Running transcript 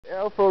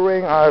alpha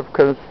ring I've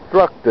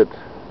constructed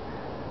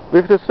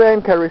with the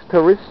same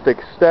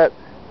characteristics that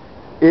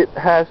it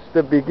has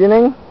the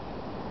beginning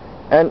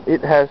and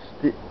it has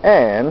the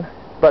end,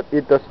 but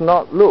it does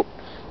not loops.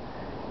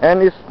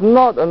 And it's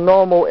not a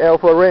normal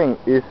alpha ring,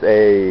 it's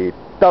a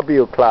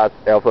W class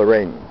alpha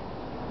ring,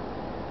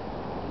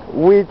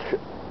 which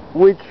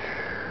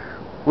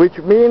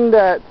means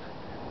that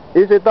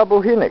it's a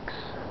double helix,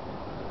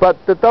 but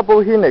the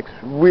double helix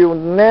will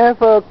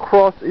never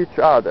cross each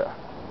other.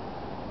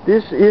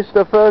 This is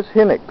the first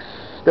helix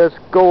that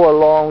go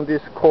along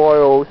these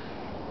coils.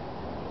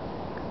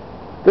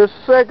 The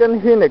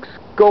second helix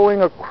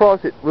going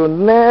across it will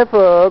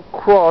never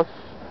cross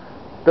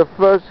the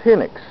first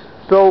helix,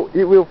 so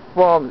it will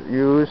form,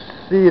 you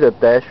see the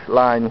dashed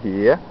line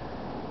here,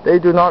 they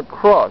do not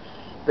cross,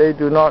 they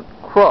do not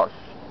cross,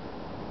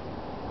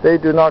 they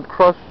do not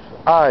cross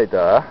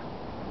either.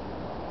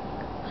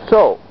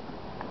 So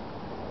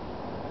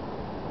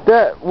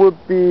that would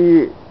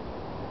be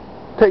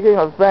taking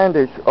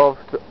advantage of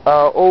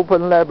our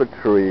open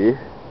laboratory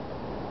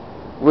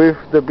with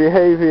the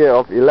behavior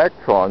of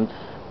electrons.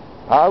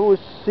 I would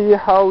see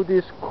how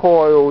these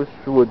coils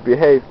would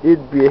behave. It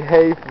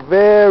behaved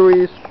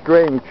very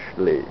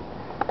strangely.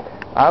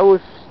 I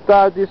would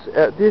start this.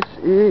 This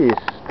is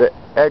the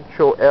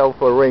actual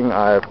alpha ring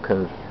I have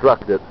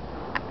constructed.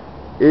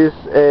 It's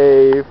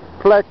a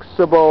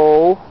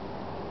flexible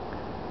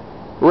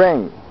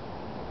ring,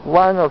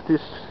 one of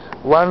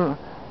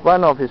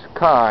its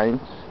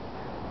kinds,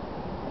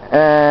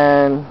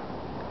 and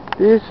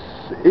this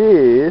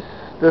is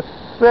the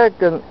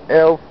second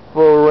alpha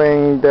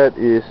ring that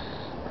is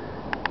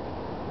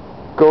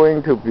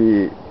going to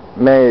be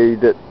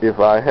made if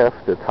I have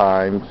the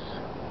times.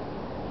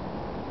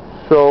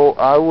 So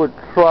I would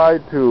try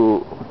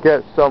to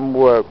get some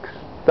work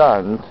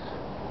done.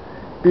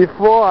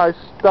 Before I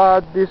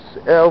start this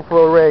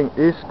alpha ring,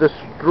 it's the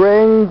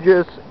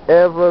strangest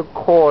ever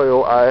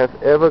coil I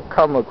have ever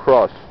come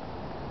across.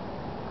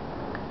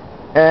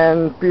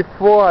 And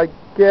before I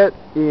get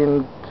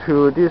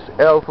into this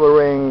alpha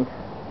ring,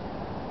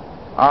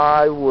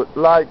 I would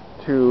like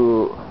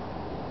to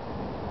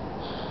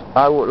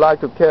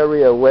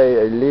carry away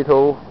a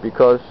little,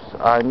 because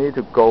I need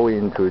to go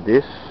into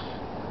this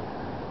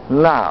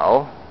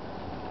now.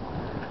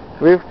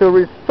 With the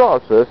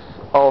resources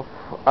of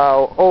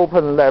our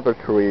open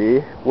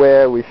laboratory,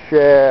 where we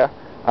share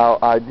our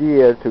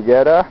ideas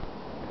together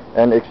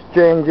and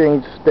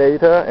exchanging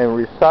data and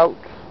results,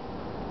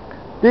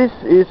 this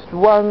is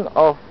one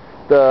of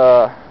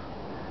the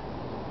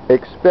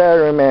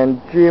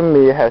experiment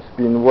Gemini has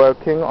been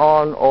working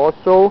on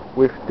also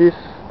with this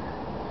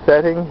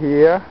setting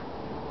here.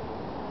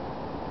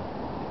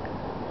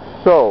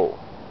 So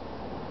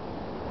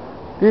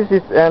this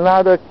is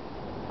another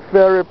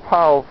very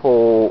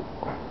powerful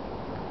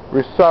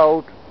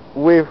result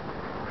with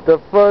the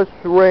first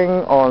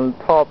ring on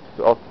top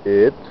of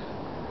it.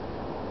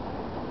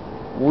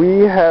 We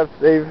have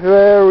a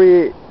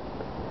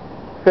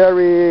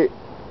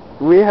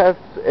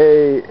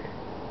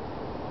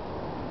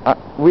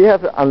we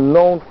have an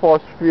unknown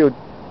force field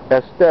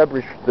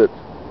established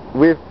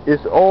with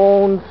its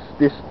own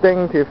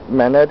distinctive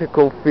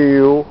magnetical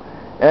field,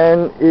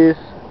 and its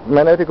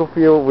magnetical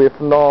field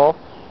with north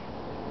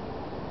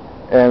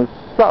and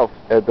south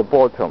at the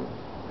bottom.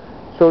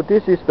 So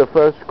this is the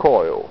first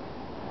coil.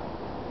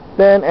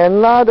 Then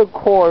another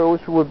coils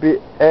would be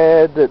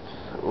added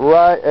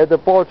right at the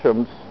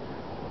bottom.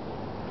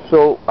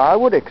 So I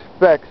would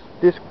expect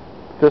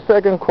the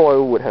second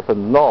coil would have a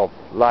north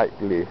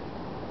likely.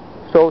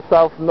 So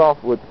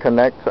south-north would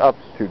connect up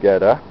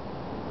together.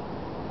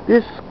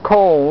 This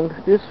cone,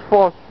 this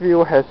force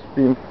field has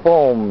been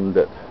formed,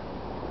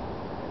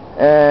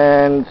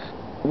 and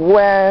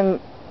when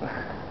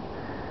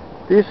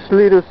this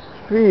little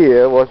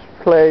sphere was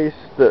placed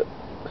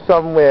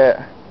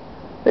somewhere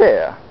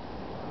there,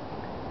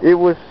 it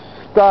would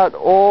start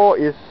all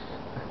its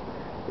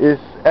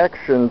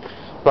actions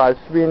by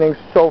spinning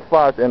so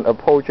fast and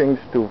approaching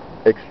to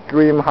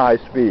extreme high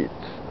speeds.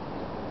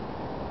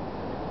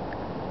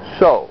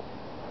 So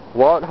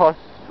what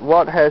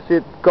has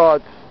it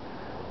got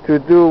to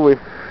do with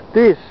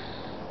this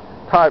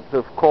types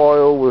of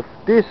coil, with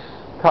this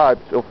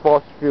types of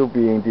force field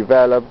being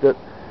developed,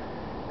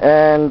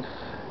 and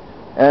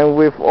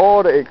with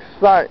all the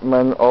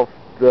excitement of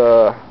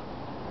the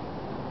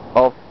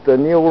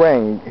new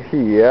ring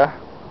here?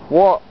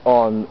 What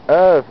on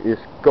earth is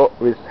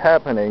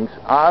happening?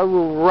 I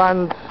will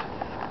run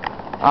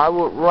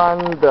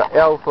the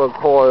alpha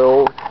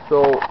coil,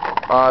 so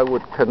I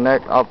would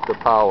connect up the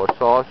power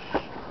source.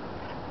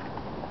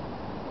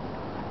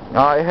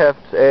 I have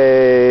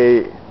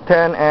a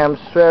 10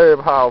 amps very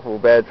powerful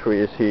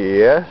batteries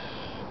here.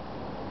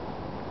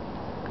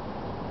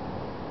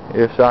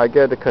 If I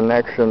get the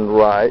connection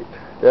right,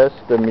 that's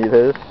the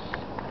meters.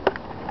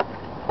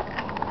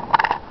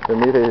 The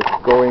meter is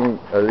going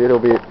a little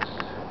bit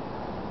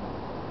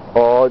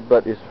odd,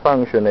 but it's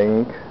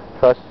functioning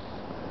just,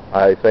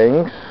 I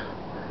think.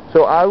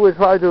 So I will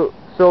try to,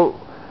 so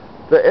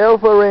the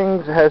alpha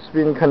rings has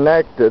been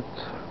connected.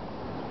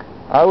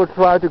 I will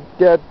try to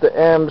get the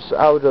amps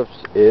out of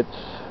it.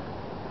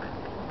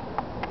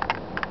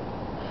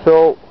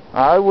 So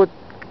I would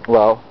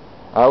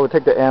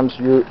take the amps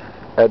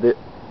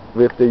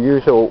with the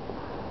usual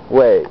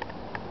way,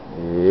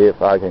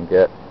 if I can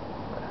get.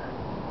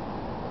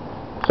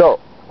 So,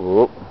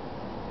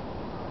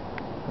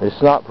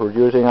 it's not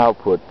producing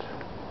output.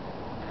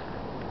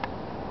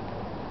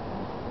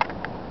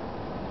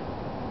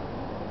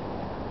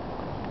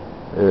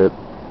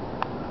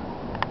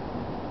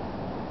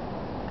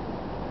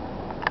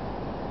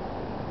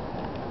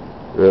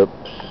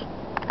 Oops.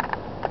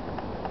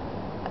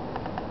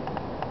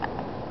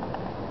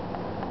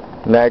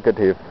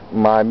 Negative.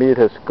 My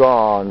meter's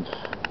gone.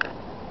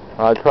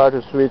 I try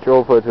to switch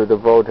over to the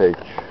voltage.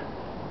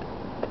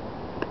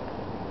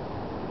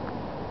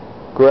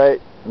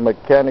 Great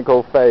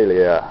mechanical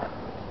failure.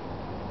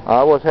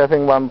 I was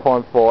having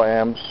 1.4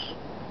 amps.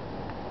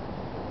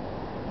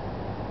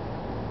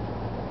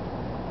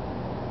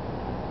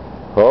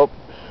 Oops.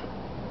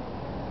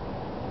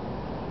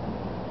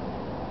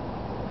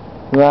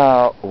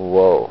 Now,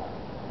 whoa.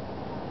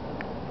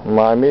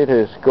 My meter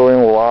is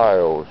going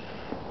wild.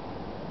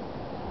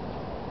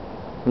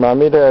 My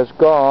meter has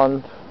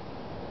gone.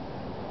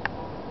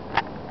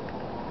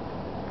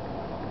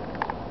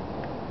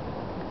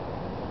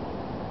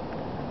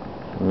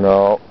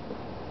 No.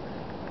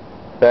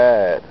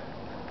 Bad.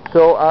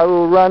 So I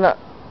will run.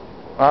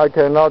 I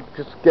cannot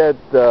just get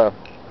the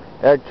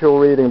actual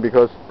reading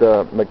because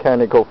the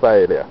mechanical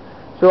failure.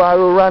 So I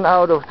will run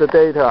out of the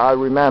data I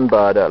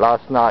remembered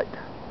last night.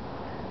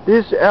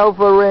 This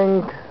alpha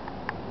ring,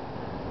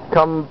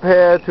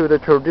 compared to the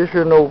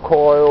traditional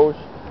coils,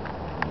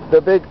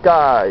 the big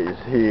guys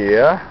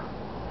here,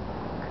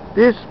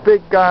 these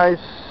big guys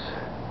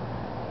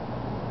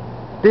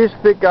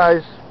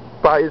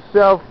by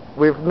itself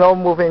with no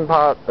moving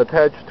part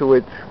attached to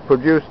it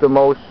produce the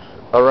most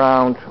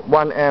around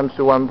 1 amp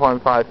to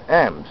 1.5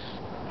 amps.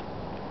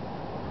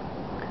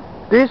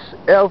 This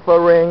alpha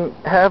ring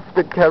have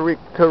the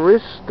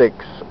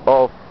characteristics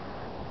of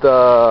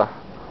the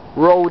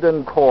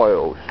rodent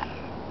coils.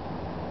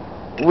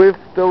 With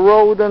the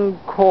rodent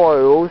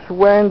coils,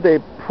 when they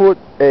put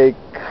a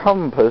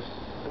compass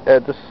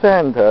at the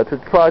center to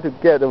try to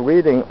get a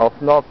reading of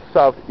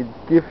north-south, it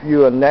gives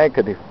you a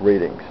negative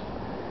readings.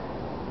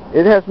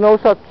 It has no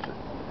such.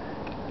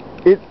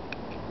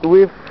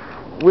 With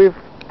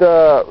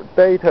the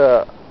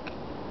data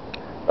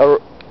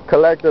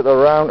collected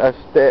around as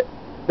there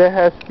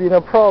has been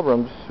a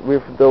problems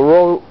with the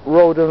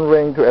rodent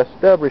ring to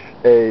establish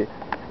a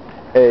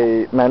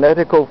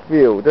magnetical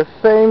field. The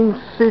same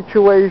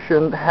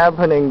situation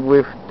happening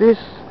with this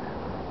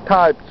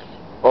types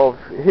of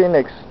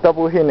helix,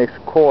 double helix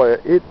coil.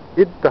 It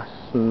does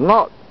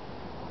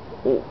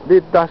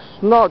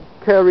not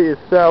carry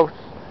itself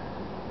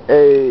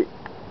a,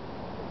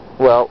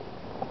 well,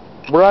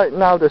 right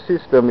now the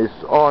system is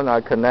on,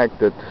 I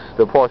connected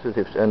the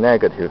positives and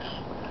negatives.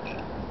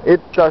 It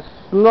does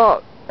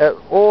not at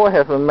all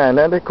have a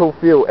magnetical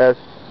field as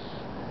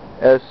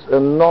a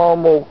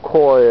normal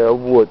coil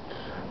would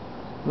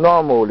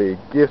normally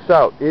gives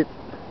out.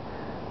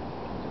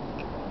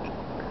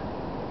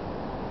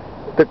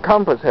 The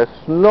compass has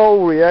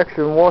no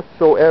reaction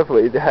whatsoever.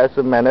 It has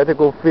a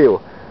magnetical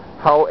field.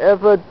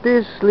 However,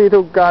 this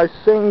little guy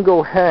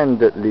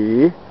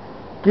single-handedly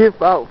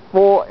give out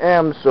 4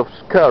 amps of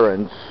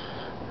currents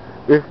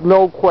with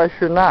no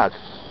question asked.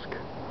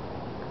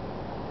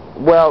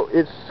 Well,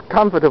 it's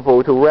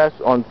comfortable to rest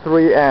on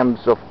 3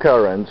 amps of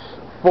currents.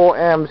 4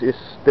 amps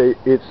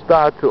it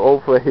starts to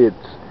overheat,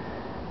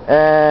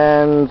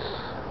 and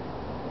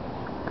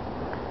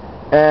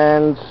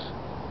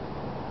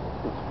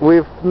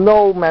with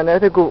no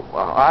magnetical,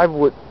 I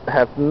would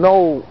have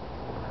no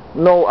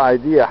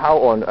idea how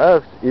on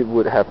earth it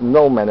would have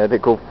no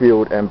magnetical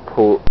field and